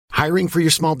Hiring for your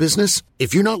small business?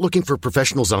 If you're not looking for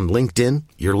professionals on LinkedIn,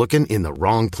 you're looking in the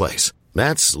wrong place.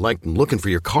 That's like looking for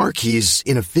your car keys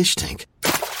in a fish tank.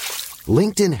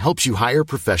 LinkedIn helps you hire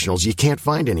professionals you can't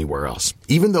find anywhere else,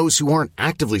 even those who aren't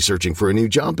actively searching for a new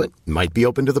job but might be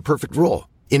open to the perfect role.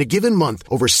 In a given month,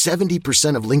 over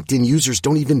 70% of LinkedIn users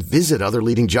don't even visit other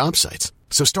leading job sites.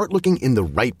 So start looking in the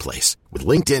right place. With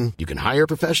LinkedIn, you can hire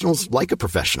professionals like a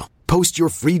professional. Post your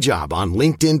free job on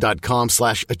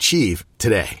linkedin.com/achieve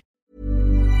today.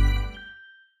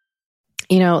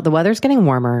 You know, the weather's getting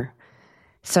warmer.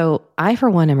 So I, for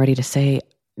one, am ready to say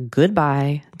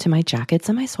goodbye to my jackets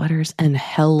and my sweaters and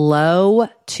hello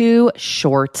to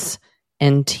shorts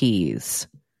and tees.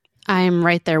 I'm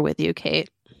right there with you, Kate.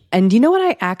 And you know what?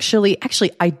 I actually,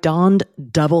 I donned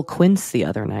double quince the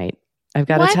other night. I've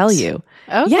got to tell you.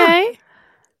 Okay. Yeah.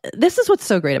 This is what's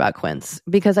so great about quince,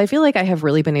 because I feel like I have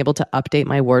really been able to update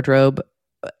my wardrobe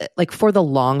like for the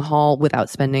long haul without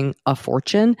spending a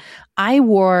fortune. I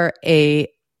wore a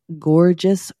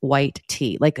gorgeous white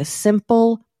tee, like a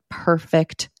simple,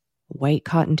 perfect white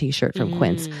cotton t-shirt from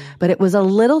Quince, but it was a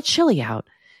little chilly out.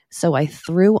 So I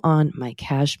threw on my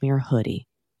cashmere hoodie,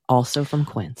 also from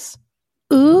Quince.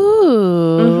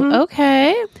 Ooh,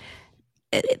 okay.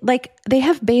 Like, they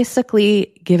have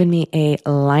basically given me a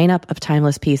lineup of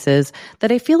timeless pieces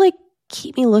that I feel like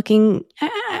keep me looking,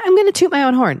 I'm going to toot my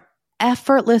own horn,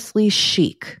 effortlessly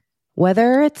chic.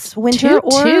 Whether it's winter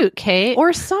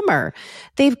or summer.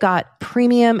 They've got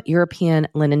premium European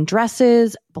linen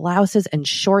dresses, blouses, and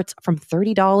shorts from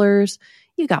 $30.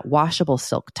 You got washable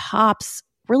silk tops,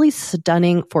 really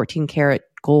stunning 14-karat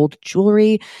gold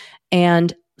jewelry,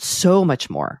 and so much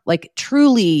more. Like,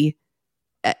 truly,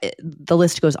 the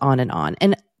list goes on.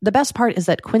 And the best part is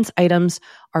that Quince items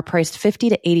are priced 50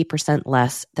 to 80%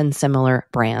 less than similar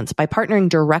brands. By partnering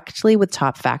directly with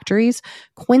top factories,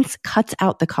 Quince cuts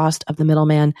out the cost of the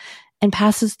middleman and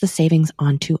passes the savings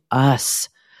on to us.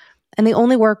 And they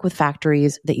only work with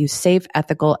factories that use safe,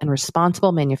 ethical, and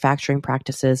responsible manufacturing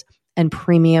practices and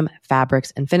premium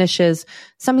fabrics and finishes,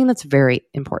 something that's very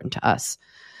important to us.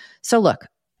 So look,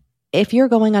 if you're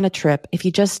going on a trip, if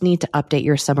you just need to update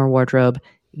your summer wardrobe,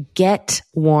 get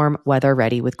warm weather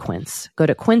ready with Quince. Go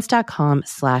to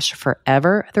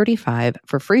quince.com/forever35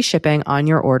 for free shipping on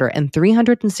your order and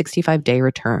 365-day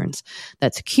returns.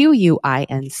 That's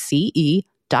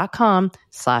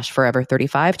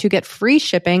QUINCE.com/forever35 to get free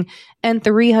shipping and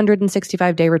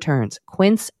 365-day returns.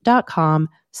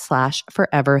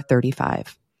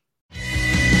 Quince.com/forever35.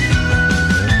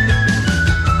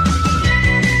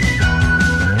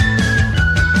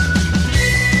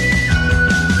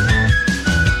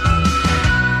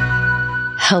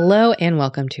 Hello and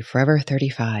welcome to Forever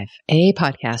 35, a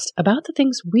podcast about the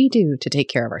things we do to take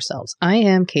care of ourselves. I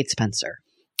am Kate Spencer.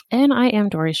 And I am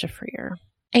Dory Shafrir.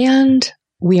 And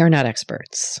we are not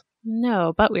experts.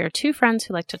 No, but we are two friends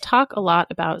who like to talk a lot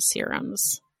about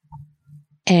serums.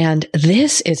 And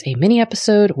this is a mini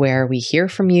episode where we hear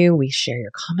from you, we share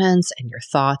your comments and your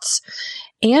thoughts,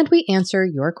 and we answer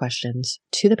your questions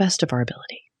to the best of our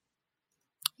ability.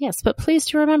 Yes, but please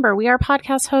do remember, we are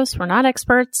podcast hosts. We're not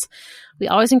experts. We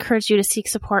always encourage you to seek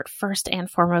support first and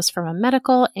foremost from a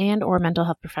medical and or mental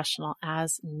health professional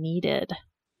as needed.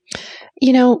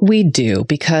 You know, we do,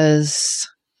 because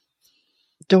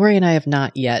Dory and I have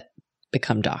not yet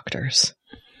become doctors.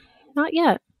 Not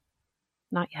yet.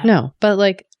 Not yet. No, but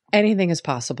like anything is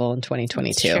possible in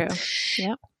 2022. That's true.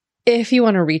 Yep. If you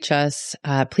want to reach us,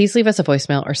 please leave us a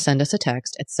voicemail or send us a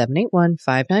text at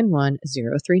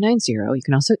 781-591-0390. You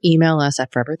can also email us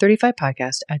at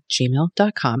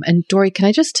forever35podcast@gmail.com. And Dory, can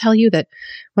I just tell you that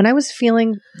when I was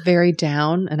feeling very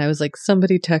down and I was like,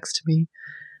 somebody text me,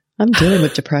 I'm dealing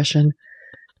with depression.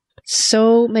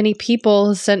 So many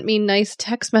people sent me nice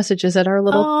text messages at our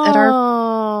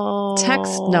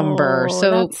text number.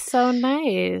 So that's so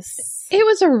nice. It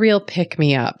was a real pick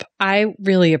me up. I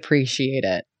really appreciate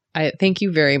it. I thank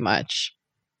you very much.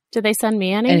 Did they send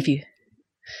me any? And if you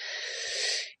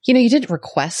didn't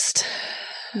request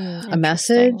a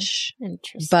message,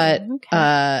 but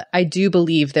okay. I do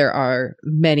believe there are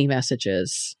many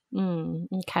messages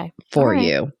for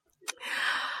you.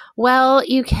 Well,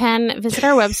 you can visit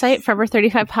our website,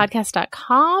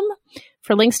 forever35podcast.com,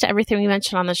 for links to everything we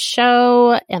mentioned on the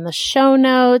show and the show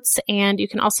notes. And you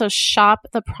can also shop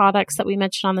the products that we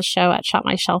mentioned on the show at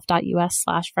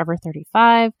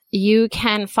shopmyshelf.us/forever35. You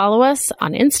can follow us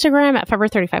on Instagram at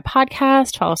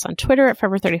Forever35Podcast, follow us on Twitter at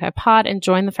Forever35Pod, and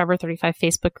join the Forever 35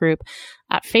 Facebook group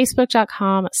at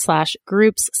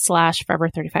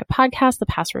facebook.com/groups/Forever35Podcast. The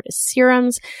password is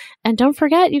serums. And don't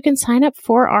forget, you can sign up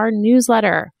for our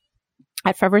newsletter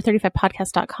at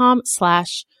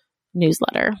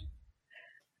Forever35Podcast.com/newsletter.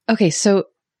 Okay, so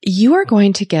you are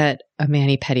going to get a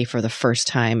mani-pedi for the first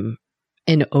time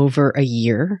in over a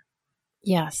year.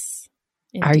 Yes.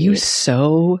 Indeed. Are you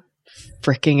so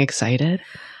freaking excited?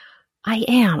 I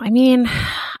am. I mean,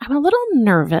 I'm a little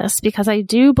nervous because I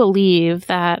do believe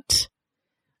that,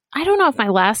 I don't know if my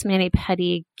last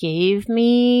mani-pedi gave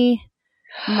me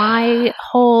my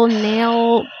whole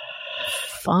nail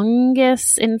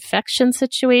fungus infection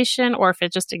situation or if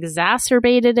it just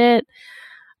exacerbated it.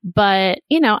 But,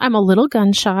 you know, I'm a little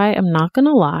gun shy. I'm not going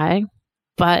to lie,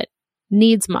 but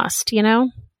needs must, you know?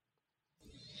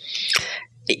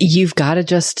 You've got to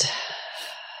just,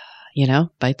 you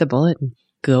know, bite the bullet and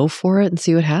go for it and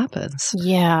see what happens.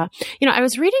 Yeah. You know, I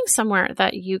was reading somewhere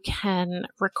that you can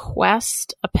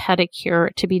request a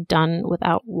pedicure to be done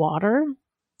without water.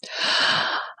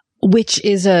 Which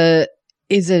is a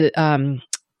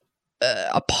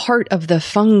part of the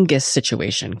fungus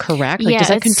situation, correct? Like, Yeah, does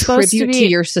that it's supposed contribute to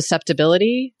your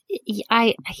susceptibility?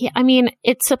 I mean,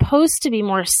 it's supposed to be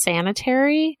more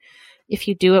sanitary if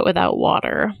you do it without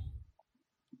water.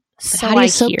 So how do you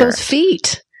soak those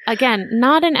feet? Again,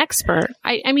 not an expert.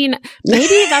 I mean,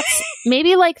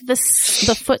 maybe like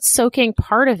the foot soaking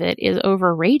part of it is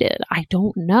overrated. I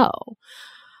don't know.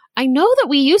 I know that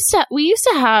we used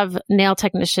to have nail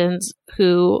technicians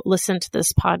who listened to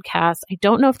this podcast. I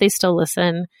don't know if they still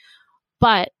listen,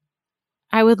 but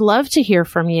I would love to hear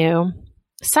from you.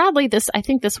 Sadly, I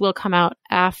think this will come out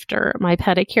after my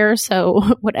pedicure, so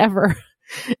whatever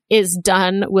is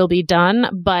done will be done.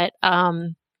 But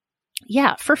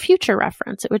yeah, for future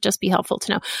reference, it would just be helpful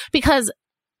to know. Because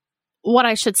what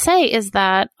I should say is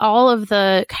that all of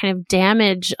the kind of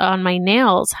damage on my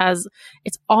nails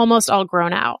it's almost all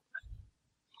grown out.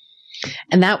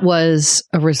 And that was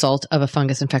a result of a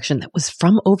fungus infection that was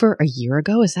from over a year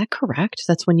ago. Is that correct?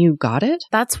 That's when you got it?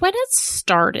 That's when it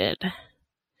started.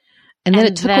 And then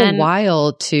it took a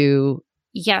while to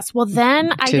Yes. Well,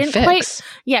 then I didn't fix.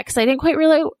 because I didn't quite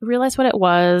realize what it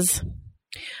was.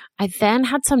 I then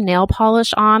had some nail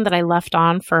polish on that I left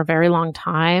on for a very long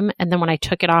time. And then when I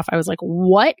took it off, I was like,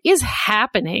 what is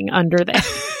happening under there?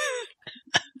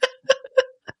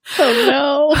 Oh,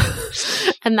 no.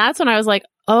 And that's when I was like,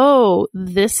 oh,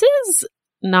 this is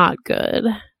not good.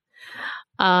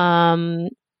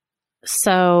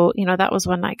 So, you know, that was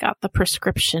when I got the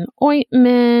prescription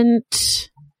ointment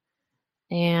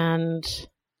and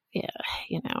yeah,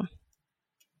 you know.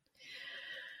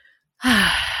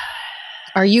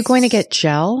 Are you going to get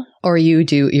gel or you're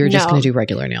just going to do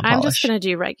regular nail polish? I'm just going to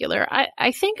do regular.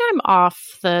 I think I'm off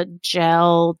the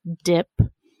gel dip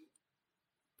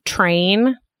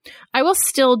train. I will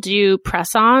still do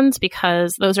press-ons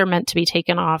because those are meant to be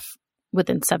taken off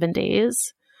within 7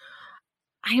 days.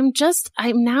 I'm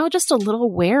now just a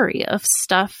little wary of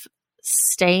stuff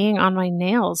staying on my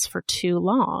nails for too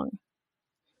long.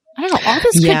 I don't know. All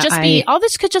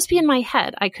this could just be in my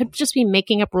head. I could just be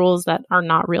making up rules that are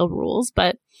not real rules,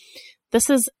 but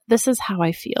this is how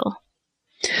I feel.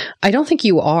 I don't think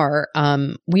you are.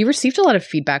 We received a lot of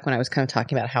feedback when I was kind of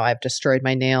talking about how I've destroyed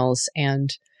my nails,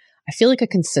 and I feel like a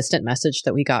consistent message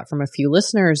that we got from a few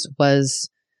listeners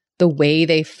was the way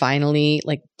they finally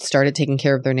started taking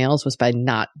care of their nails was by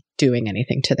not doing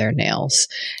anything to their nails.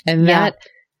 And that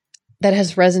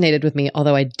has resonated with me,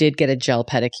 although I did get a gel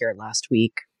pedicure last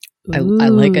week. I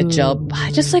like a gel.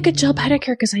 I just like a gel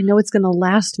pedicure because I know it's going to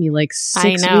last me 6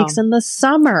 weeks in the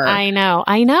summer. I know.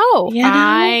 You know?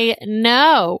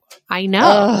 I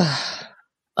know.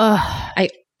 I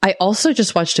also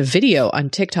just watched a video on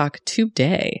TikTok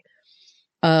today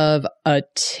of a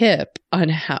tip on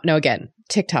how. Now again,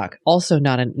 TikTok also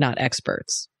not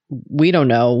experts. We don't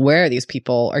know where these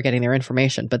people are getting their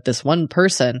information, but this one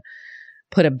person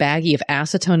put a baggie of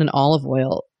acetone and olive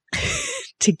oil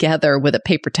together with a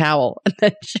paper towel.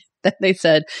 And then they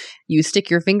said, you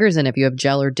stick your fingers in if you have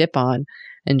gel or dip on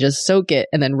and just soak it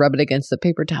and then rub it against the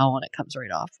paper towel and it comes right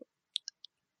off.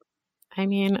 I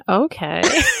mean, okay.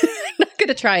 I'm not going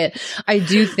to try it. I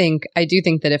do think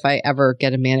that if I ever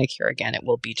get a manicure again, it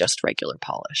will be just regular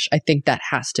polish. I think that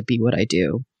has to be what I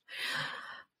do.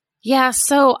 Yeah.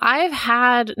 So I've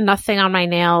had nothing on my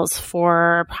nails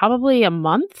for probably a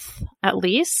month at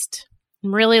least.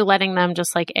 I'm really letting them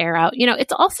just air out. You know,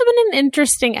 it's also been an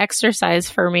interesting exercise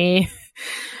for me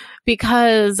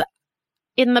because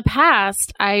in the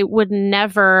past, I would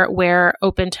never wear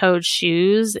open-toed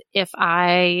shoes if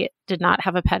I did not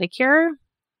have a pedicure.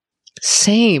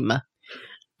 Same.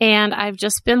 And I've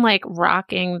just been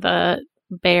rocking the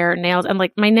bare nails and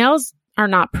my nails are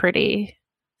not pretty.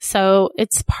 So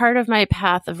it's part of my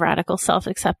path of radical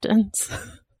self-acceptance.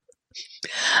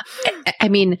 I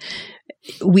mean,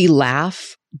 we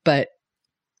laugh, but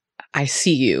I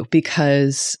see you,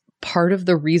 because part of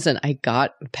the reason I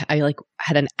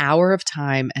had an hour of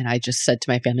time and I just said to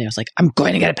my family, I was like, I'm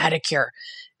going to get a pedicure,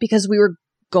 because we were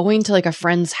going to like a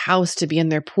friend's house to be in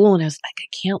their pool. And I was like, I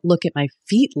can't look at my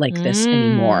feet like this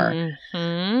anymore.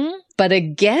 But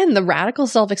again, the radical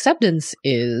self-acceptance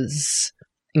is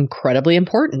incredibly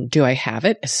important. Do I have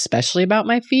it, especially about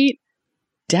my feet?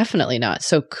 Definitely not.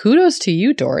 So kudos to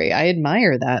you, Doree. I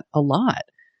admire that a lot.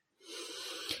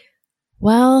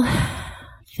 Well,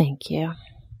 thank you.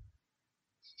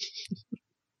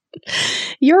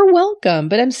 You're welcome.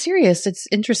 But I'm serious. It's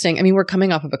interesting. I mean, we're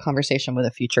coming off of a conversation with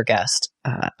a future guest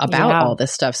about all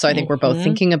this stuff. So I think we're both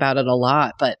thinking about it a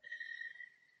lot. But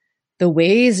the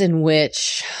ways in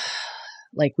which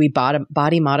like we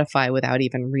body modify without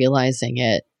even realizing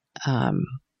it,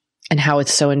 and how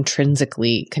it's so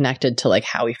intrinsically connected to like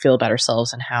how we feel about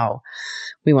ourselves and how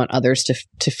we want others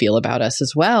to feel about us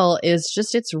as well, is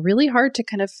just, it's really hard to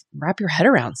kind of wrap your head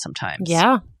around sometimes.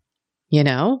 Yeah. You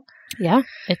know? Yeah,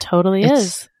 it totally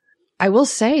is. I will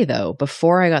say though,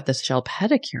 before I got this gel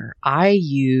pedicure, I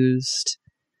used,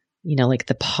 like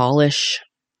the polish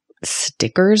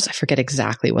stickers. I forget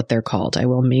exactly what they're called. I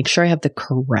will make sure I have the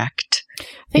correct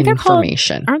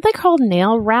information. Aren't they called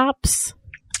nail wraps?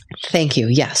 Thank you.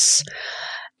 Yes.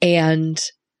 And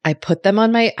I put them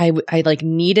on I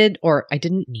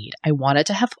wanted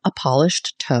to have a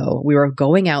polished toe. We were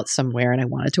going out somewhere and I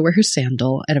wanted to wear a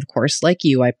sandal. And of course, like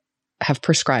you, I have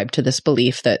prescribed to this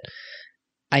belief that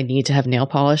I need to have nail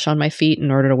polish on my feet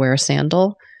in order to wear a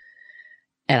sandal.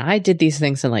 And I did these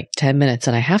things in like 10 minutes.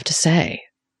 And I have to say,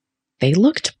 they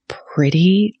looked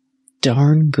pretty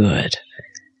darn good.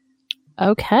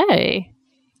 Okay.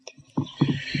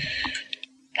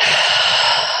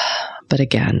 But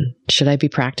again, should I be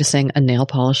practicing a nail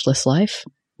polishless life?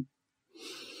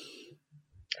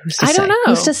 I don't know.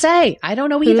 Who's to say? I don't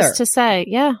know either. Who's to say?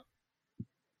 Yeah.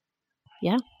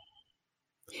 Yeah.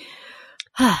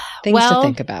 Things to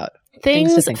think about.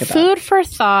 Food for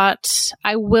thought.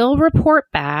 I will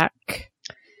report back.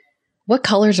 What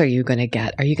colors are you going to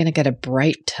get? Are you going to get a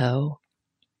bright toe?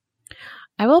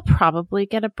 I will probably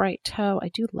get a bright toe. I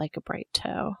do like a bright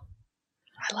toe.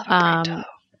 I love a bright toe.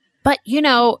 But,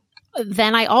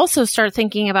 then I also start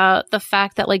thinking about the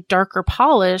fact that like darker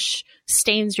polish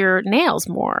stains your nails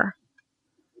more.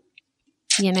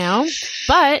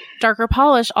 But darker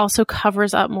polish also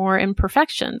covers up more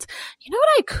imperfections. You know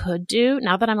what I could do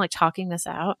now that I'm like talking this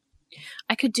out?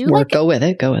 I could do go with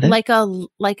it. Like a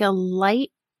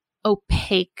light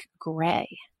opaque gray.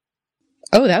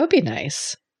 Oh, that would be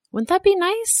nice. Wouldn't that be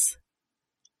nice?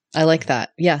 I like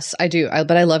that. Yes, I do.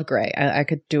 But I love gray. I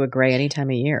could do a gray any time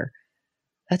of year.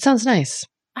 That sounds nice.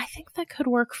 I think that could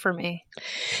work for me.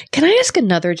 Can I ask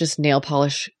another just nail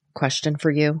polish question for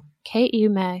you? Kate, you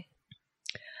may.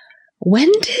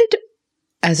 When did,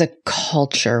 as a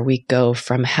culture, we go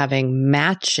from having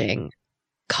matching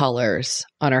colors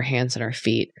on our hands and our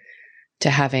feet to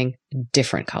having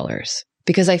different colors?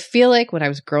 Because I feel like when I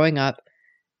was growing up,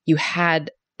 you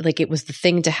had, it was the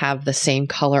thing to have the same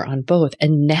color on both.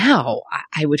 And now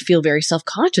I would feel very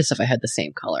self-conscious if I had the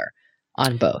same color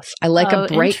on both. I like a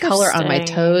bright color on my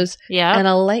toes and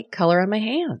a light color on my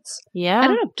hands. Yeah. I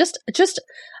don't know. Just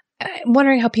I'm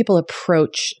wondering how people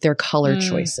approach their color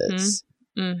choices.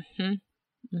 Yep.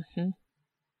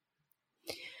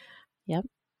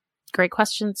 Great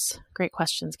questions,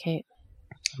 Kate.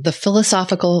 The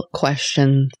philosophical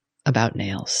question about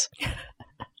nails.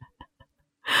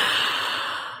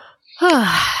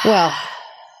 Well,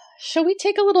 shall we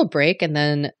take a little break and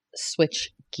then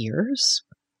switch gears?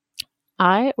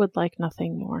 I would like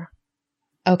nothing more.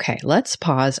 Okay, let's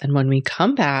pause. And when we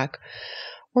come back,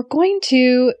 we're going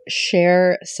to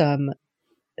share some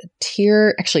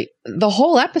the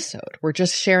whole episode. We're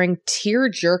just sharing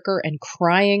tear-jerker and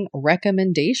crying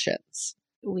recommendations.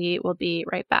 We will be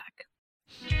right back.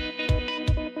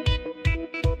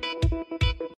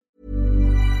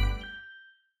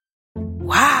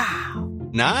 Wow.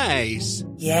 Nice.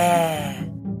 Yeah.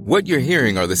 What you're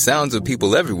hearing are the sounds of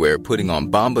people everywhere putting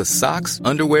on Bombas socks,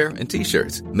 underwear, and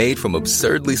T-shirts made from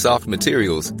absurdly soft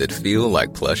materials that feel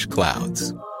like plush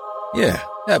clouds. Yeah,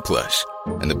 that plush.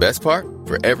 And the best part?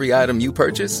 For every item you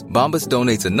purchase, Bombas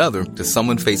donates another to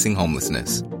someone facing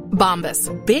homelessness.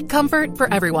 Bombas. Big comfort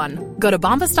for everyone. Go to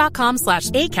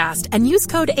bombas.com/ACAST and use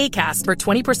code ACAST for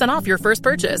 20% off your first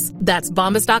purchase. That's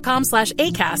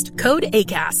bombas.com/ACAST. Code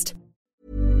ACAST.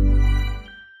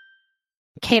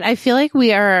 Kate, I feel like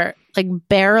we are like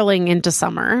barreling into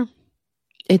summer.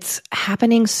 It's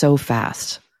happening so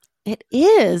fast. It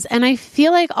is. And I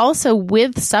feel like also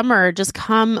with summer just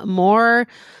come more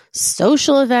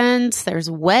social events, there's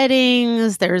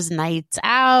weddings, there's nights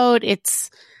out, it's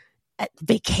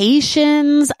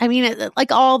vacations. I mean,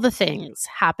 like all the things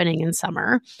happening in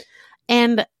summer.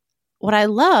 And what I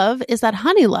love is that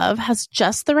Honeylove has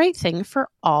just the right thing for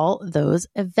all those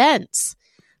events.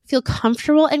 Feel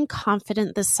comfortable and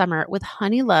confident this summer with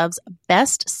Honeylove's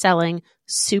best-selling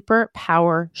Super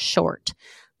Power Short.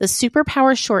 The Super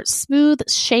Power Short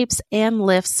smooths, shapes, and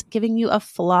lifts, giving you a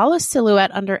flawless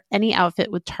silhouette under any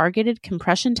outfit with targeted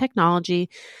compression technology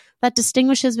that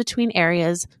distinguishes between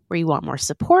areas where you want more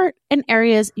support and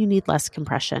areas you need less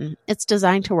compression. It's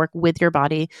designed to work with your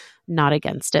body, not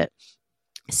against it.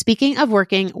 Speaking of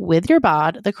working with your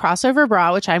bod, the crossover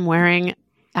bra, which I'm wearing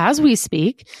as we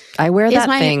speak. I wear that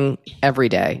thing every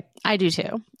day. I do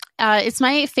too. It's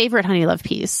my favorite Honeylove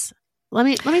piece. Let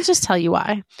me just tell you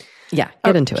why. Yeah,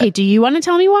 get into it. Okay, do you want to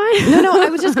tell me why? No, I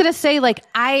was just going to say, like,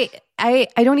 I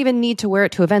don't even need to wear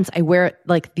it to events. I wear it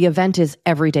like the event is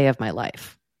every day of my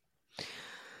life.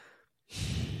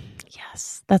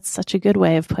 Yes, that's such a good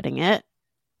way of putting it.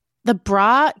 The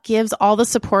bra gives all the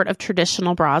support of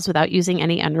traditional bras without using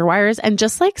any underwires. And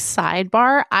just like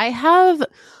sidebar, I have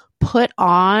put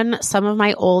on some of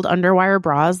my old underwire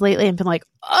bras lately and been like,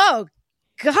 oh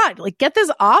God, like get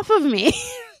this off of me.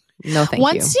 No, thank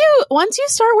you. Once you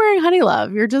start wearing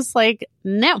Honeylove, you're just like,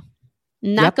 no,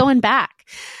 not going back.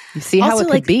 You see how it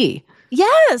could be.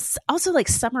 Yes. Also, like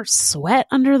summer sweat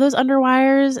under those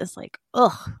underwires is like,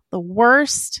 ugh, the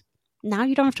worst. Now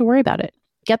you don't have to worry about it.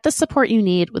 Get the support you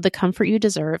need with the comfort you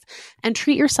deserve and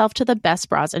treat yourself to the best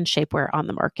bras and shapewear on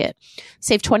the market.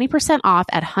 Save 20% off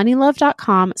at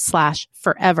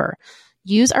honeylove.com/forever.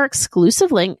 Use our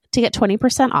exclusive link to get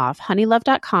 20% off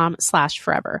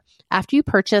honeylove.com/forever. After you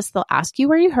purchase, they'll ask you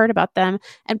where you heard about them,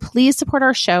 and please support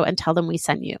our show and tell them we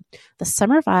sent you. The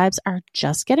summer vibes are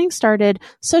just getting started,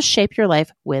 so shape your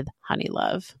life with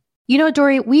Honeylove. You know,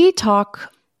 Doree, we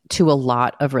talk to a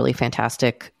lot of really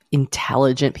fantastic,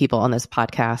 intelligent people on this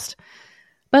podcast,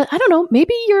 but I don't know,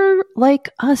 maybe you're like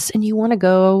us and you want to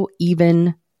go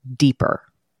even deeper.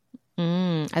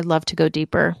 I'd love to go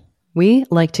deeper. We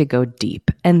like to go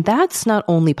deep, and that's not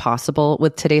only possible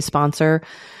with today's sponsor,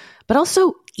 but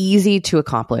also easy to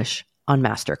accomplish on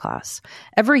Masterclass.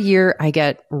 Every year I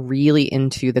get really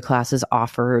into the classes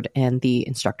offered and the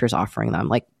instructors offering them.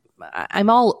 Like, I'm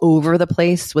all over the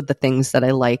place with the things that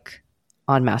I like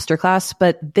on Masterclass,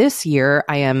 but this year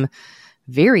I am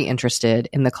very interested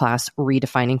in the class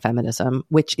Redefining Feminism,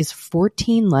 which is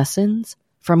 14 lessons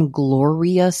from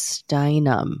Gloria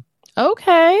Steinem.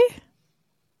 Okay.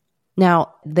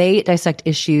 Now, they dissect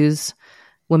issues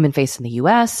women face in the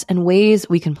U.S. and ways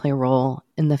we can play a role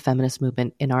in the feminist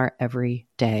movement in our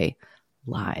everyday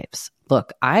lives.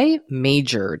 Look, I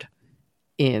majored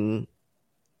in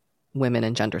women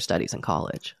and gender studies in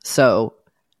college, so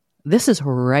this is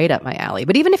right up my alley.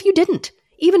 But even if you didn't,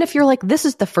 even if you're like, this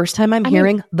is the first time I'm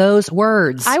hearing those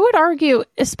words. I would argue,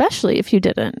 especially if you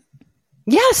didn't.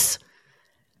 Yes.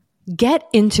 Get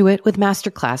into it with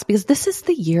Masterclass, because this is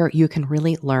the year you can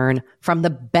really learn from the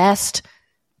best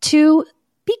to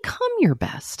become your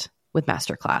best with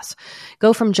Masterclass.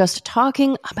 Go from just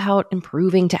talking about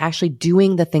improving to actually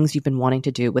doing the things you've been wanting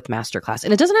to do with Masterclass.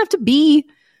 And it doesn't have to be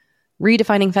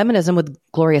redefining feminism with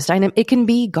Gloria Steinem. It can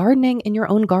be gardening in your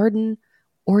own garden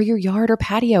or your yard or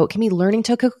patio. It can be learning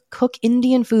to cook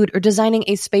Indian food or designing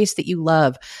a space that you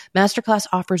love. Masterclass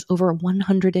offers over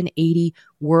 180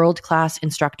 world-class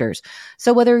instructors.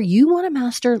 So whether you want to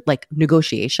master like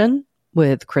negotiation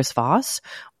with Chris Voss,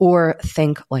 or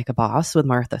think like a boss with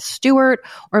Martha Stewart,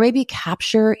 or maybe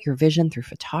capture your vision through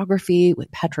photography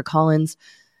with Petra Collins,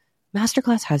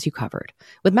 Masterclass has you covered.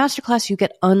 With Masterclass, you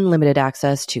get unlimited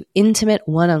access to intimate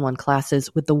one-on-one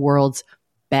classes with the world's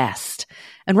best.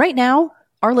 And right now,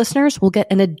 our listeners will get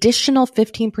an additional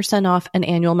 15% off an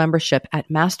annual membership at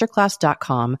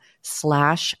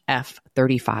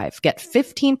masterclass.com/F35. Get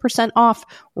 15% off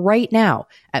right now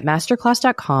at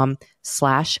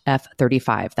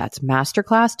masterclass.com/F35. That's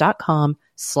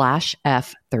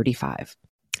masterclass.com/F35.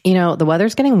 You know, the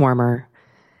weather's getting warmer,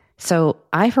 so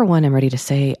I, for one, am ready to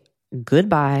say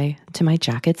goodbye to my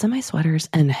jackets and my sweaters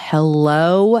and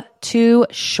hello to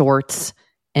shorts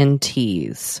and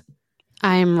tees.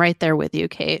 I'm right there with you,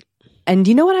 Kate. And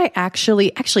you know what? I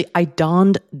actually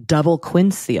donned double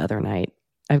quince the other night.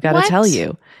 I've got to tell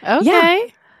you. Okay. Yeah.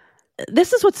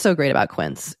 This is what's so great about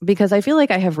quince, because I feel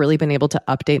like I have really been able to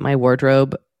update my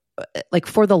wardrobe like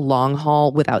for the long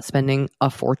haul without spending a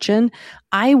fortune.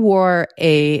 I wore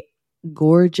a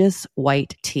gorgeous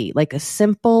white tee, like a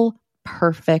simple,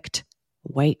 perfect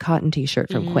white cotton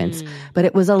t-shirt from Quince, but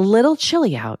it was a little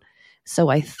chilly out. So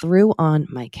I threw on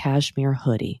my cashmere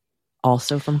hoodie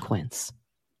also from Quince.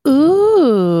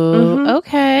 Ooh,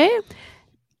 okay.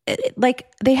 Like,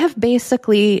 they have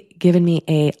basically given me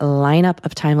a lineup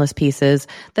of timeless pieces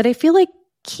that I feel like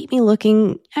keep me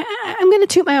looking, I'm going to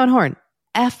toot my own horn,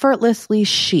 effortlessly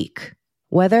chic.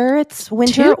 Whether it's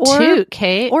winter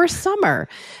or summer.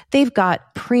 They've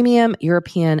got premium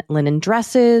European linen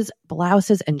dresses,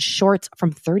 blouses, and shorts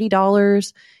from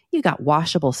 $30. You got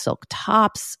washable silk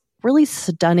tops, really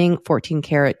stunning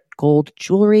 14-karat gold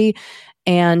jewelry,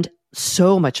 and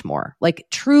so much more. Like,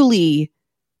 truly,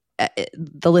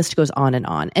 the list goes on and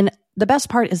on. And the best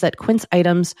part is that Quince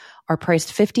items are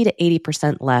priced 50 to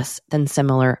 80% less than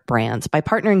similar brands. By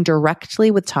partnering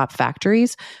directly with top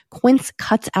factories, Quince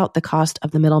cuts out the cost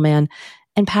of the middleman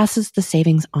and passes the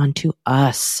savings on to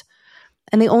us.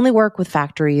 And they only work with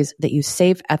factories that use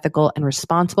safe, ethical, and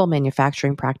responsible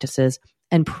manufacturing practices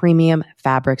and premium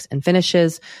fabrics and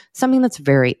finishes, something that's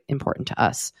very important to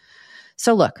us.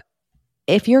 So look,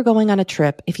 if you're going on a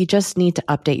trip, if you just need to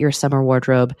update your summer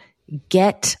wardrobe,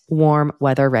 get warm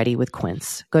weather ready with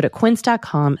Quince. Go to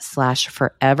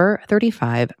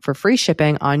quince.com/forever35 for free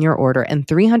shipping on your order and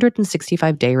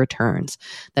 365-day returns.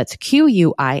 That's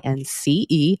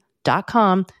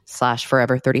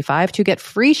QUINCE.com/forever35 to get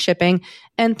free shipping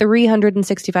and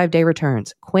 365-day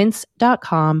returns.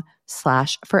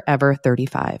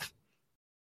 Quince.com/forever35.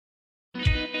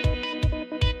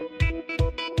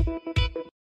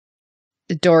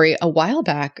 Dory, a while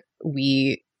back,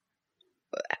 we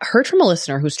heard from a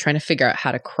listener who's trying to figure out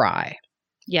how to cry.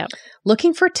 Yep.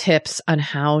 Looking for tips on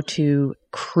how to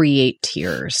create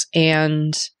tears.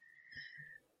 And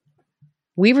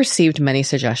we received many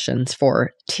suggestions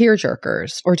for tear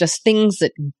jerkers or just things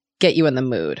that get you in the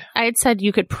mood. I had said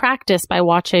you could practice by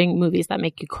watching movies that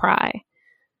make you cry.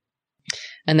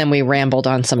 And then we rambled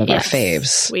on some of our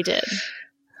faves. We did.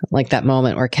 Like that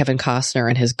moment where Kevin Costner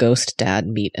and his ghost dad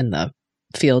meet in the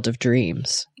Field of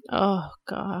Dreams. Oh,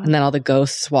 God. And then all the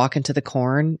ghosts walk into the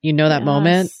corn. You know that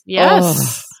moment? Yes.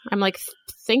 Oh. I'm like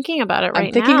thinking about it right now.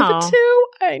 I'm thinking of it too.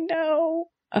 I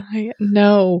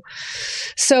know.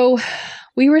 So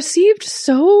we received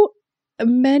so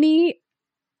many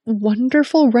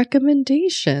wonderful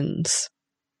recommendations.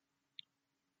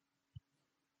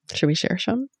 Should we share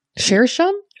some? Share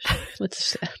some?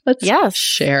 Let's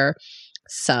share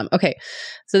some. Okay.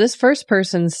 So this first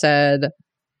person said,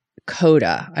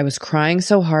 Coda. I was crying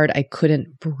so hard I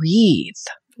couldn't breathe.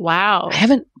 Wow.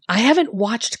 I haven't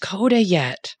watched Coda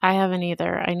yet. I haven't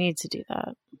either. I need to do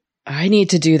that. I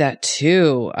need to do that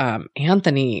too.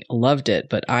 Anthony loved it,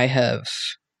 but I have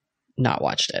not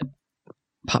watched it.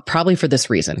 Probably for this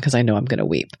reason, because I know I'm going to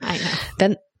weep. I know.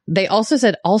 Then they also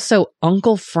said,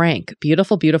 Uncle Frank.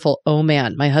 Beautiful, beautiful. Oh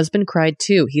man, my husband cried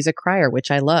too. He's a crier, which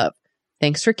I love.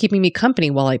 Thanks for keeping me company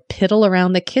while I piddle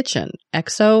around the kitchen.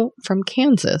 XO from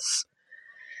Kansas.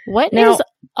 What is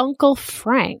Uncle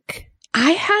Frank?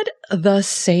 I had the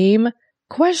same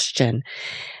question.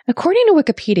 According to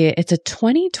Wikipedia, it's a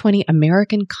 2020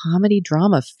 American comedy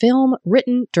drama film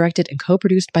written, directed, and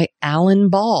co-produced by Alan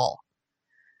Ball,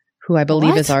 who I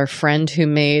believe is our friend who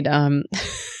made, didn't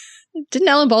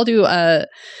Alan Ball do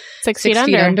 6 Feet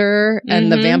Under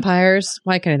and the vampires?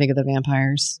 Why can't I think of the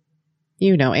vampires?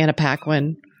 You know, Anna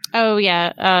Paquin. Oh,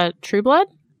 yeah. True Blood?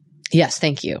 Yes,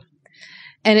 thank you.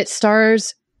 And it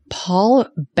stars Paul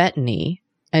Bettany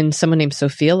and someone named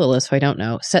Sophia Lillis, who I don't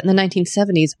know. Set in the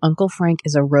 1970s, Uncle Frank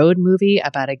is a road movie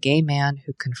about a gay man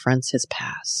who confronts his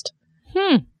past.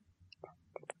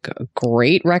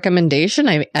 Great recommendation.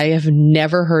 I have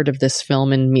never heard of this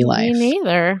film in me life. Me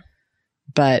neither.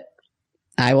 But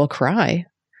I will cry.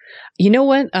 You know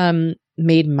what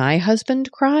made my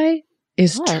husband cry?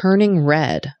 Is Turning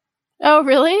Red. Oh,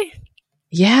 really?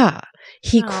 Yeah.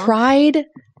 He cried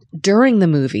during the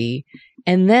movie,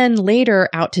 and then later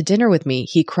out to dinner with me,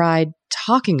 he cried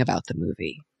talking about the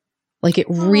movie. Like it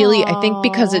really, I think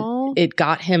because it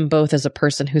got him both as a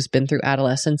person who's been through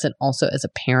adolescence and also as a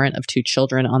parent of 2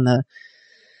 children on the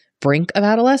brink of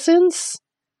adolescence.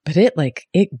 But it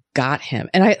got him.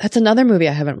 And that's another movie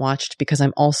I haven't watched because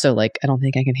I'm also I don't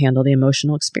think I can handle the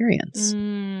emotional experience.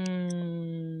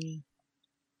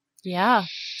 Yeah.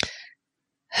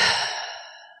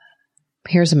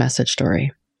 Here's a message,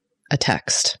 Dory. A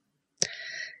text.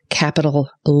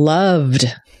 Capital loved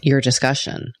your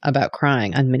discussion about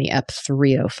crying on Mini Ep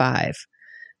 305.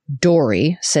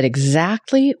 Dory said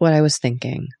exactly what I was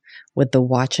thinking with the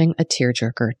watching a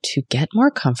tearjerker to get more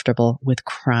comfortable with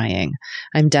crying.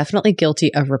 I'm definitely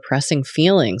guilty of repressing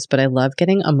feelings, but I love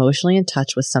getting emotionally in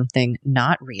touch with something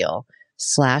not real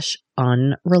 /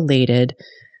 unrelated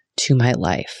to my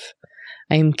life.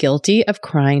 I am guilty of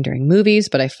crying during movies,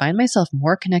 but I find myself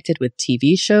more connected with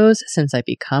TV shows since I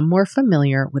become more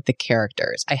familiar with the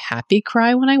characters. I happy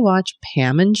cry when I watch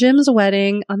Pam and Jim's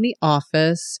wedding on The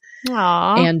Office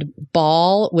and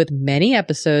bawl with many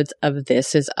episodes of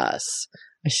This Is Us.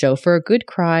 A Show for a Good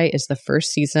Cry is the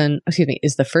first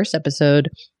episode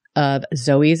of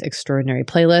Zoe's Extraordinary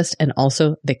Playlist and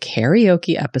also the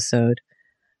karaoke episode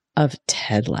of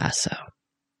Ted Lasso.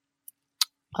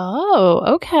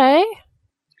 Oh, okay.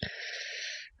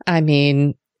 I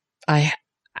mean, I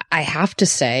have to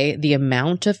say the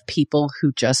amount of people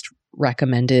who just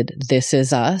recommended This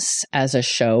Is Us as a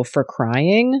show for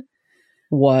crying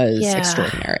was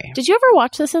extraordinary. Did you ever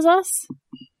watch This Is Us?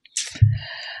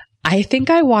 I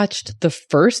think I watched the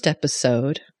first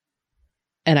episode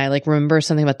and I remember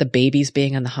something about the babies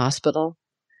being in the hospital.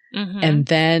 Mm-hmm. And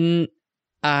then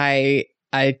I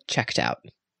checked out.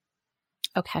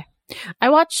 Okay.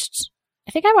 I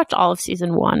think I watched all of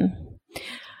season 1.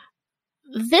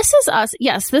 This Is Us.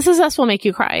 Yes, This Is Us will make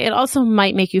you cry. It also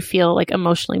might make you feel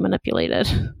emotionally manipulated.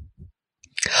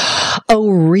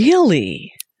 Oh,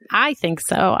 really? I think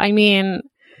so. I mean,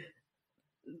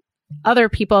 other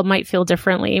people might feel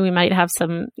differently. We might have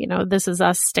some, This Is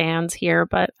Us stands here,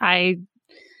 but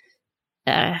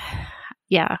that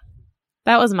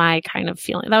was my kind of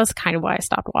feeling. That was kind of why I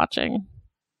stopped watching.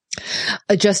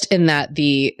 Just in that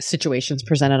the situations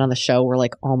presented on the show were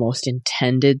almost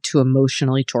intended to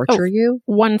emotionally torture you?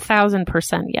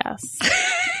 1,000% yes.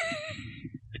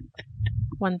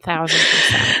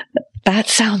 1,000%. That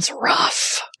sounds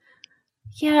rough.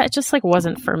 Yeah, it just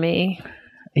wasn't for me.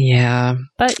 Yeah.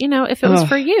 But, if it was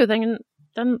for you, then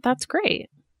that's great.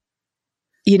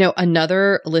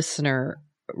 Another listener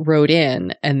wrote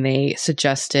in and they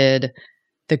suggested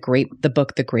the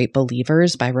book The Great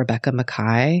Believers by Rebecca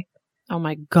Makkai. Oh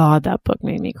my God, that book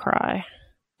made me cry.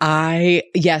 When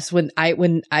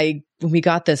we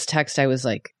got this text, I was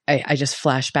I just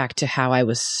flashed back to how I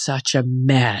was such a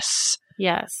mess.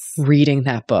 Yes. Reading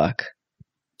that book.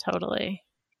 Totally.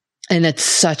 And it's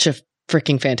such a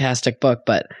freaking fantastic book,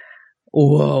 but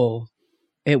whoa,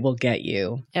 it will get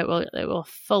you. It will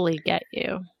fully get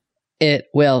you. It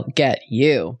will get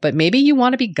you. But maybe you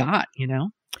want to be got,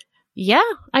 Yeah.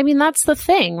 I mean, that's the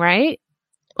thing, right?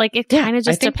 It kind of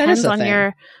just depends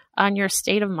on your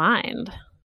state of mind.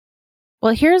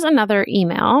 Well, here's another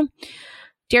email.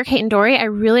 Dear Kate and Dory, I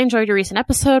really enjoyed your recent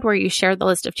episode where you shared the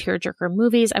list of tearjerker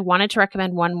movies. I wanted to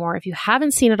recommend one more. If you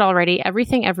haven't seen it already,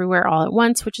 Everything Everywhere All at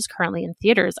Once, which is currently in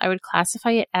theaters. I would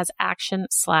classify it as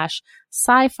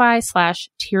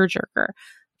action/sci-fi/tearjerker.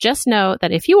 Just know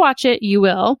that if you watch it, you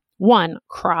will 1.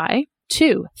 Cry,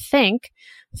 2. Think,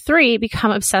 3.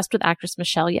 Become obsessed with actress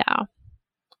Michelle Yeoh.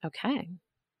 Okay.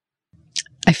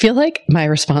 I feel like my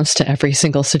response to every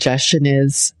single suggestion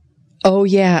is, oh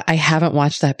yeah, I haven't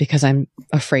watched that because I'm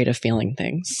afraid of feeling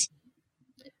things.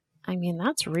 I mean,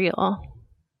 that's real.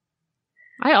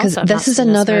 I also this is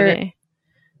another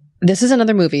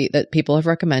movie that people have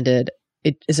recommended.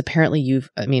 It is apparently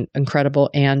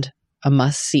incredible and a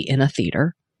must see in a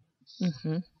theater.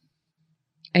 Mm-hmm.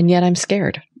 And yet I'm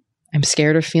scared. I'm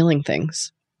scared of feeling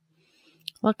things.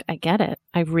 Look, I get it.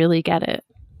 I really get it.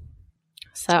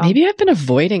 So maybe I've been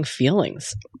avoiding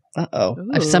feelings. Uh-oh.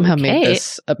 I've somehow made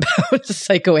this about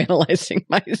psychoanalyzing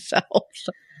myself.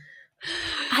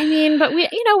 I mean, but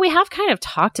we have kind of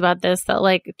talked about this,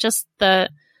 that just the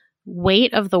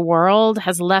weight of the world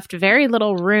has left very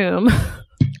little room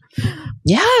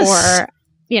for,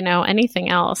 anything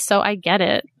else. So I get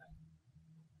it.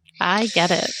 All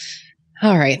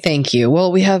right. Thank you.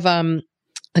 Well, we have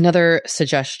another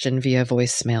suggestion via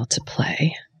voicemail to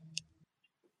play.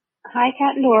 Hi,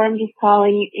 Kat and Dora. I'm just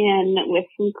calling in with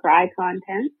some cry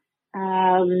content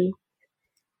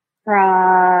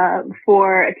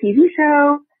for a TV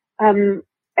show. I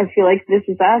feel like This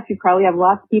Is Us. You probably have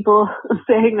lots of people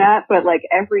saying that, but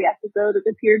every episode is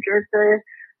a tearjerker.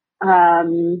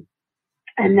 And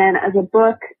then as a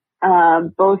book,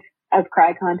 both as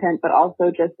cry content, but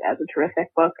also just as a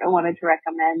terrific book, I wanted to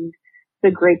recommend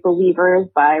The Great Believers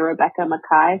by Rebecca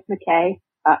Makkai.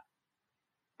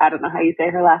 I don't know how you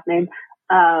say her last name.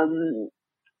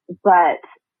 But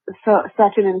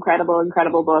such an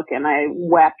incredible book. And I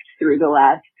wept through the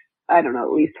last, at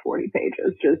least 40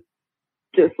 pages,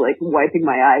 just wiping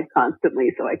my eyes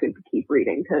constantly so I could keep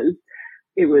reading, because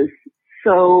it was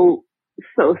so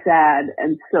sad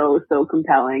and so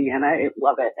compelling. And I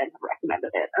love it and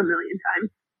recommended it a million times.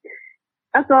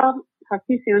 That's all. Talk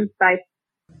to you soon. Bye.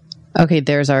 Okay.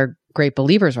 There's our Great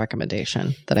Believers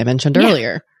recommendation that I mentioned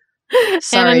earlier.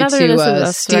 Sorry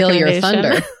to steal your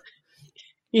thunder.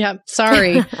 Yeah,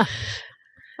 sorry.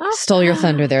 Stole your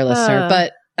thunder there, listener.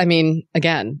 But I mean,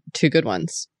 again, two good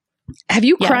ones. Have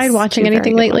you Yes, cried watching two very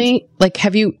anything good lately? Like,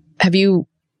 have you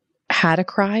had a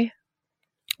cry?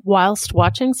 Whilst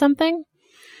watching something?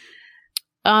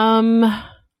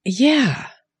 Yeah.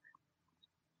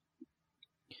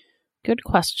 Good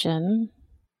question.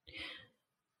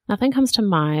 Nothing comes to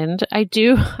mind.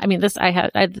 This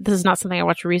is not something I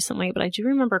watched recently, but I do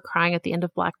remember crying at the end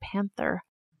of Black Panther.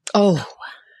 Oh,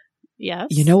 Yes.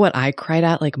 you know what I cried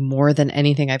at like more than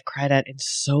anything I've cried at in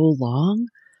so long?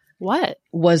 What?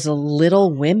 Was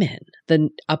Little Women, the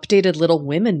updated Little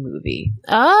Women movie.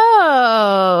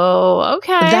 Oh,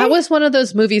 okay. That was one of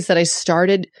those movies that I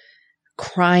started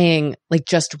crying like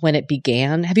just when it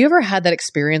began. Have you ever had that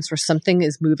experience where something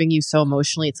is moving you so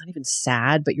emotionally, it's not even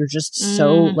sad, but you're just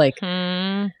so like,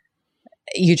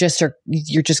 you're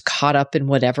just caught up in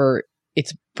whatever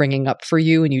it's bringing up for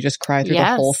you, and you just cry through the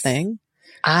whole thing?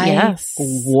 I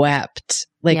wept.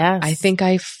 Like, I think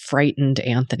I frightened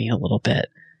Anthony a little bit.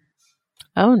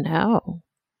 Oh no.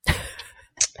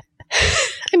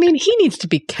 I mean, he needs to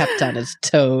be kept on his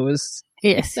toes.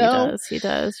 Yes, he does. He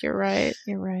does. You're right.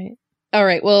 All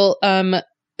right. Well,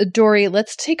 Doree,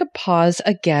 let's take a pause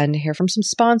again, hear from some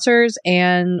sponsors,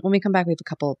 and when we come back, we have a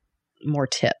couple more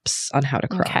tips on how to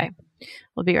cry. Okay.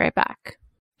 We'll be right back.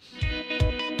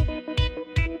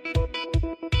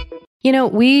 You know,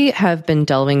 we have been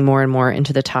delving more and more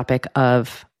into the topic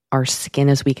of our skin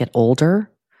as we get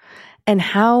older and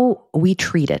how we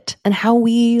treat it and how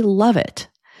we love it.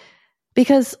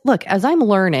 Because look, as I'm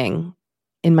learning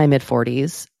in my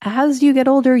mid-40s, as you get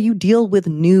older, you deal with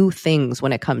new things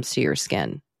when it comes to your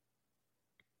skin.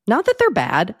 Not that they're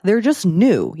bad, they're just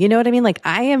new. You know what I mean? Like,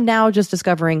 I am now just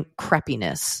discovering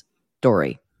crepiness,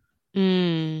 Doree.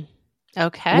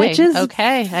 Okay. Which is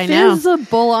I know.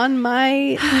 visible on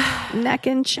my neck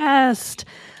and chest.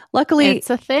 Luckily, it's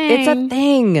a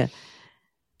thing.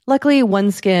 Luckily,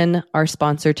 OneSkin, our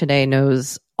sponsor today,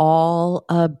 knows all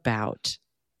about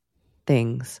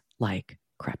things like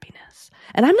crepiness.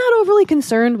 And I'm not overly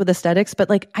concerned with aesthetics, but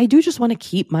like, I do just want to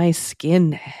keep my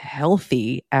skin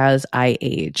healthy as I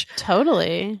age.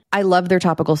 Totally. I love their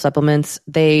topical supplements.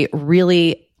 They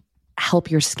really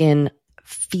help your skin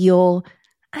feel,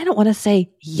 I don't want to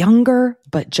say younger,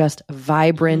 but just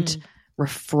vibrant,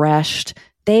 refreshed.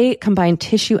 They combine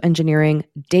tissue engineering,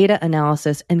 data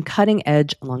analysis, and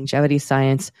cutting-edge longevity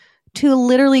science to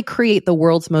literally create the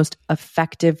world's most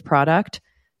effective product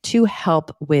to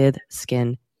help with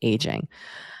skin aging.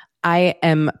 I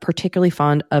am particularly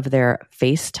fond of their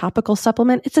face topical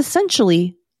supplement. It's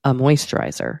essentially a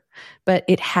moisturizer, but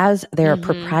it has their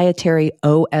proprietary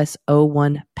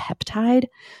OS01 peptide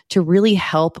to really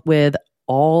help with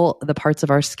all the parts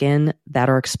of our skin that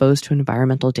are exposed to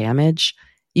environmental damage.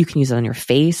 You can use it on your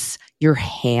face, your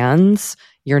hands,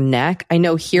 your neck. I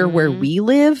know here where we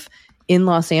live in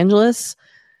Los Angeles,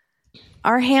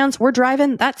 our hands, we're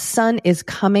driving, that sun is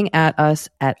coming at us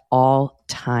at all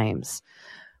times.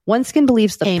 OneSkin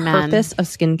believes the purpose of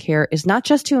skincare is not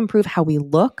just to improve how we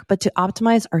look, but to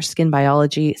optimize our skin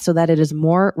biology so that it is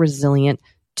more resilient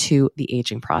to the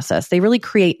aging process. They really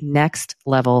create next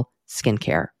level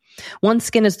skincare.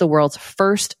 OneSkin is the world's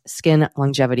first skin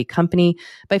longevity company.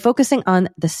 By focusing on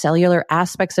the cellular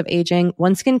aspects of aging,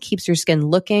 OneSkin keeps your skin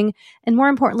looking and, more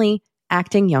importantly,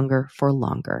 acting younger for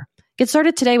longer. Get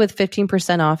started today with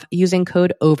 15% off using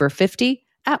code OVER50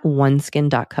 at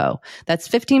oneskin.co. That's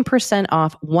 15%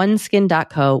 off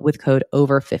oneskin.co with code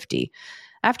OVER50.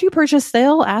 After you purchase,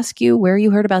 they'll ask you where you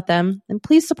heard about them, and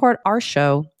please support our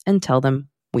show and tell them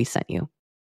we sent you.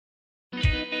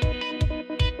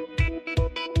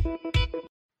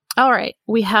 All right,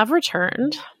 we have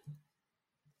returned.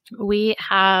 We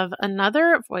have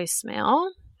another voicemail.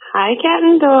 Hi, Kat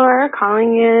and Dor,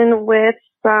 calling in with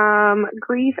some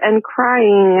grief and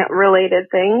crying related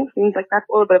things. Seems like that's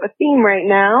a little bit of a theme right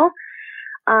now.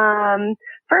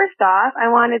 First off, I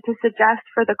wanted to suggest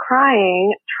for the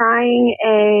crying, trying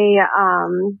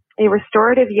a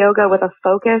restorative yoga with a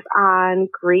focus on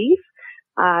grief.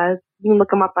 You can look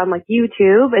them up on like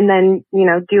YouTube and then,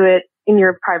 do it in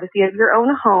your privacy of your own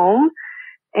home.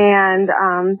 And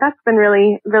that's been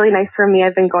really, really nice for me.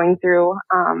 I've been going through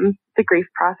the grief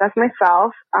process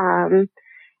myself.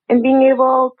 And being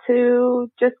able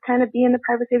to just kind of be in the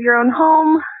privacy of your own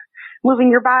home, moving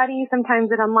your body.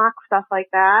 Sometimes it unlocks stuff like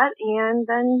that. And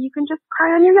then you can just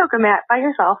cry on your yoga mat by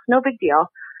yourself. No big deal.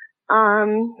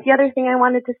 The other thing I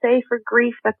wanted to say for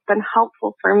grief that's been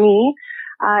helpful for me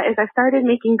is I started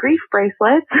making grief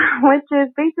bracelets, which is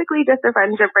basically just a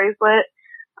friendship bracelet.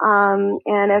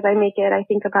 And as I make it, I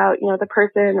think about, the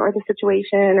person or the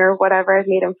situation or whatever.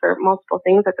 I've made them for multiple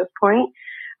things at this point.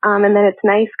 And then it's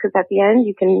nice because at the end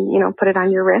you can, put it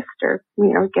on your wrist or,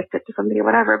 gift it to somebody or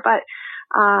whatever. But,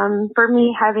 for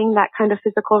me, having that kind of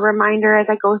physical reminder as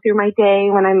I go through my day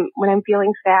when I'm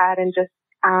feeling sad and just,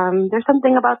 there's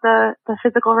something about the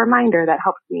physical reminder that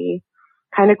helps me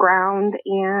kind of ground.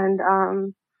 And,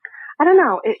 I don't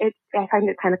know, I find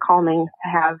it kind of calming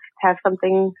to have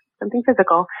something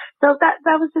physical. So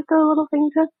that was just a little thing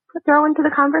to throw into the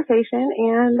conversation.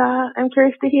 And, I'm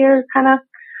curious to hear kind of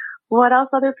what else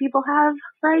other people have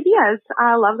for ideas.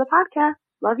 I love the podcast.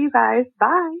 Love you guys.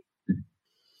 Bye.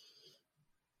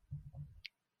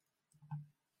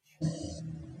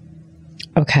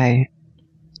 Okay.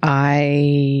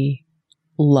 I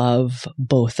love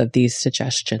both of these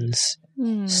suggestions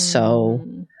so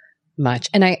much.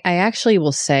 And I actually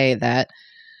will say that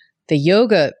the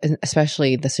yoga,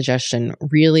 especially the suggestion,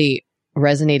 really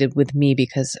resonated with me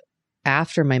because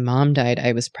after my mom died,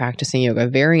 I was practicing yoga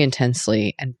very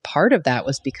intensely. And part of that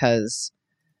was because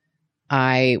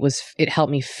it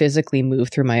helped me physically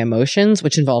move through my emotions,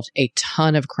 which involved a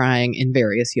ton of crying in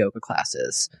various yoga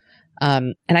classes.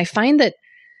 And I find that,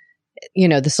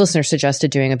 this listener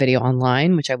suggested doing a video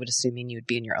online, which I would assume mean you'd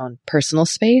be in your own personal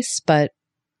space. But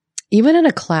even in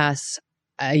a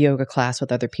yoga class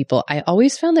with other people, I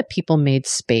always found that people made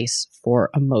space for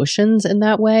emotions in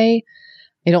that way.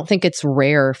 I don't think it's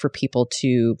rare for people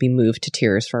to be moved to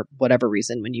tears for whatever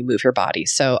reason when you move your body.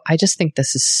 So I just think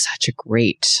this is such a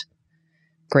great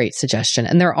suggestion.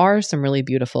 And there are some really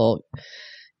beautiful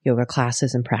yoga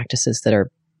classes and practices that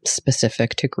are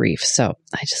specific to grief. So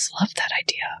I just love that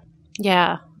idea.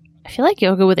 Yeah. I feel like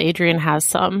Yoga with Adriene has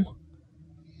some.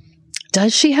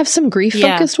 Does she have some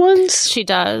grief-focused ones? She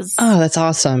does. Oh, that's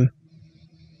awesome.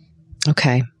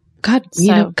 Okay. God,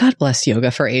 God bless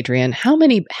yoga for Adriene. How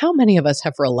many of us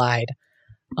have relied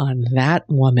on that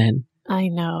woman? I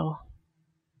know.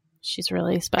 She's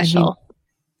really special.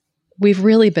 We've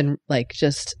really been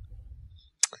just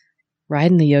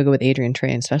riding the Yoga with Adriene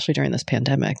train, especially during this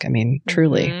pandemic.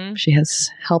 Truly, she has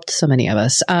helped so many of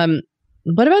us.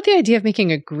 What about the idea of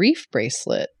making a grief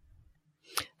bracelet?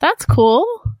 That's cool.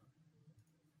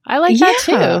 I like that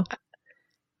too.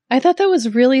 I thought that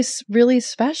was really, really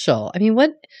special.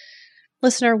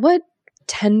 What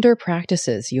tender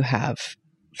practices you have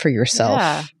for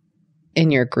yourself in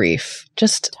your grief?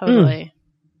 Just totally.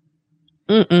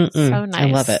 So nice. I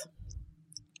love it.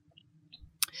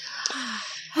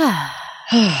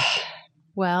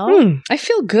 Well, I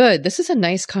feel good. This is a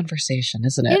nice conversation,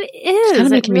 isn't it? It is. It's kind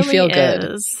of making me feel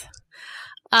good.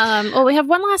 Well, we have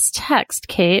one last text,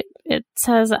 Kate. It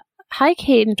says, "Hi,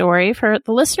 Kate and Dory. For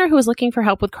the listener who is looking for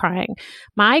help with crying,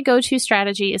 my go-to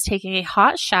strategy is taking a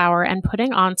hot shower and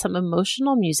putting on some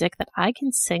emotional music that I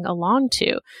can sing along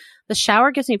to. The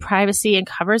shower gives me privacy and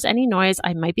covers any noise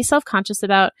I might be self-conscious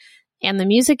about. And the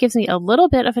music gives me a little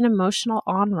bit of an emotional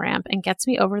on-ramp and gets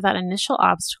me over that initial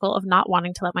obstacle of not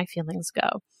wanting to let my feelings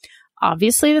go.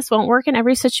 Obviously, this won't work in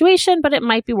every situation, but it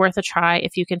might be worth a try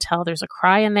if you can tell there's a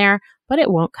cry in there, but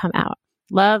it won't come out.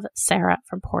 Love, Sarah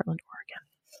from Portland,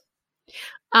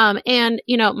 Oregon." And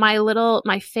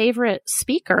my favorite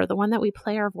speaker, the one that we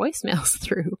play our voicemails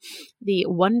through, the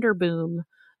Wonderboom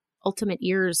Ultimate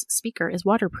Ears speaker, is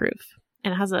waterproof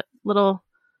and it has a little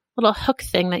hook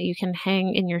thing that you can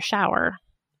hang in your shower.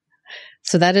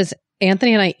 So that is,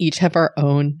 Anthony and I each have our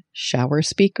own shower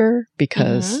speaker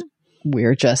because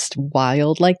we're just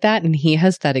wild like that. And he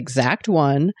has that exact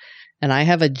one. And I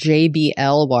have a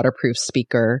JBL waterproof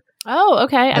speaker. Oh,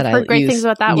 okay. I've heard great things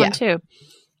about that one too.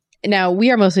 Now, we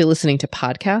are mostly listening to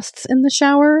podcasts in the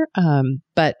shower,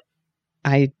 but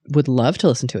I would love to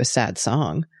listen to a sad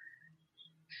song.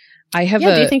 I have do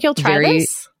you think you'll try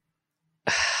this?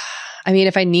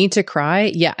 If I need to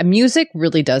cry, music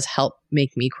really does help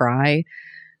make me cry.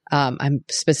 I'm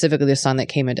specifically, the song that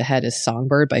came into head is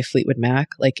Songbird by Fleetwood Mac.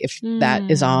 If that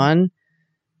is on,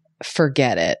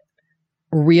 forget it.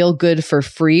 Real Good for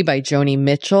Free by Joni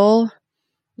Mitchell.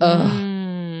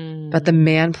 Ugh. But the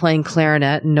man playing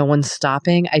clarinet and no one's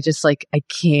stopping. I just I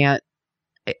can't.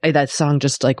 That song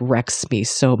just wrecks me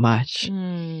so much.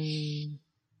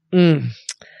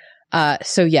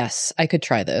 So yes, I could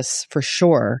try this for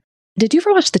sure. Did you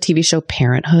ever watch the TV show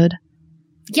Parenthood?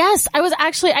 Yes,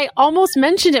 I almost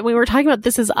mentioned it when we were talking about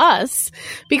This Is Us,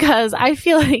 because I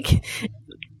feel like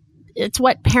it's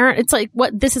what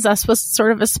This Is Us was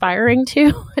sort of aspiring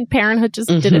to, and Parenthood just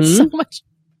did it so much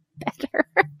better.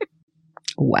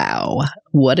 Wow.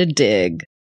 What a dig.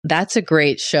 That's a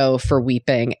great show for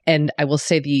weeping. And I will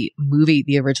say the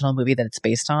original movie that it's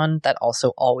based on, that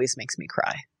also always makes me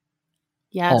cry.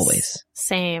 Yes. Always.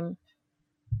 Same.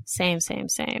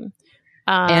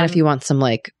 And if you want some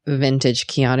vintage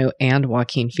Keanu and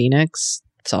Joaquin Phoenix,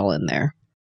 It's all in there.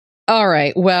 All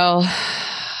right. Well,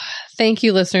 thank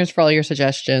you, listeners, for all your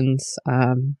suggestions.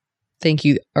 Thank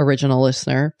you, original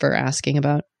listener, for asking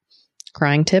about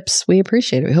crying tips. We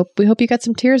appreciate it. We hope you got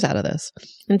some tears out of this.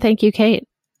 And thank you, Kate.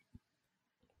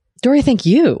 Dory, thank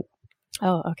you.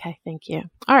 Oh, okay. Thank you.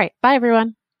 All right. Bye,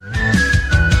 everyone.